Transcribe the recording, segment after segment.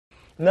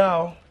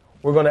Now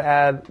we're going to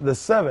add the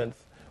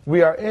seventh.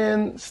 We are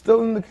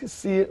still in the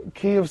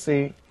key of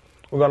C.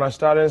 We're going to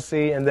start in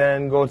C and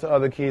then go to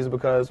other keys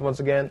because, once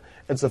again,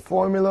 it's a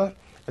formula.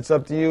 It's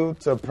up to you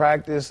to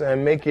practice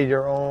and make it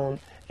your own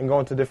and go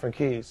into different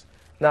keys.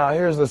 Now,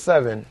 here's the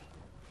 7.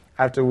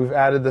 After we've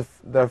added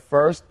the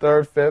first,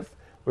 third, fifth,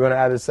 we're going to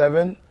add the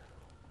 7,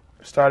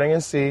 starting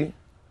in C.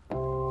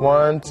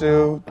 1,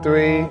 2,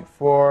 3,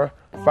 4,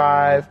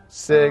 5,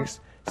 6,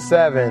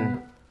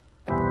 7.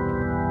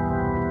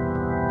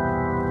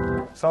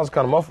 Sounds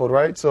kind of muffled,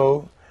 right?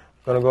 So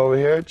I'm going to go over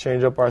here,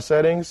 change up our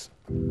settings.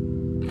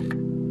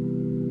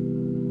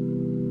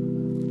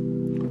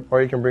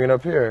 Or you can bring it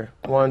up here.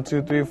 1,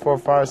 2, 3, 4,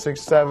 5,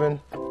 6,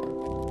 7.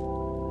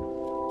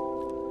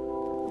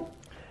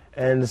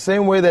 And the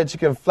same way that you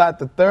can flat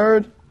the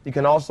third, you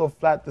can also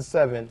flat the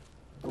 7.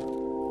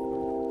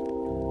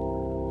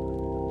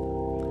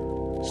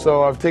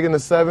 So I've taken the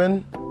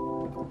 7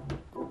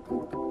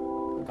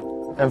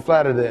 and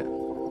flatted it.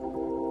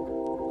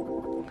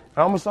 It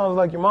almost sounds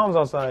like your mom's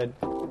outside.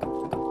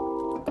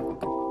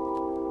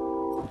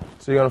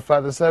 So you're going to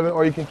flat the 7,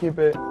 or you can keep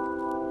it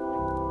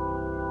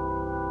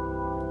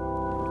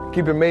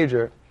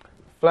major.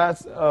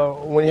 Flats,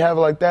 when you have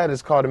it like that,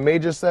 it's called a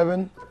major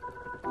 7.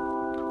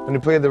 When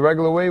you play it the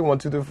regular way, 1,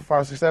 2, 3, 4,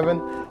 5, 6, 7.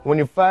 When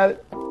you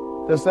flat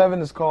the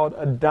 7, it's called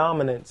a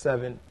dominant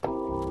 7.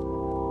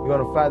 You're going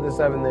to flat the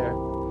 7 there.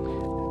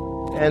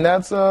 And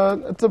that's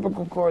a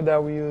typical chord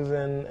that we use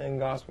in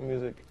gospel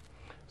music.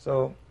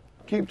 So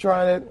keep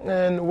trying it,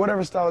 and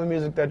whatever style of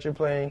music that you're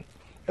playing,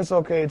 it's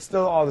okay. It's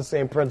still all the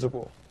same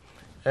principle.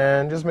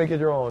 And just make it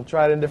your own.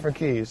 Try it in different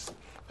keys.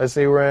 Let's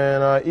say we're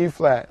in E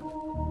flat.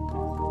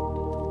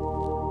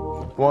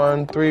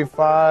 1, 3,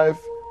 5.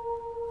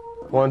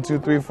 1, 2,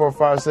 3, 4,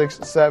 5, 6,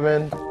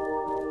 7.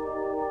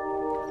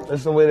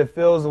 Listen the way it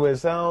feels, the way it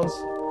sounds,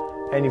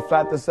 and you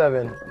flat the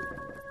 7.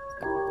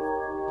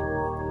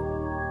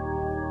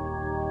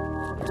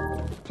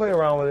 Play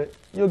around with it.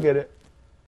 You'll get it.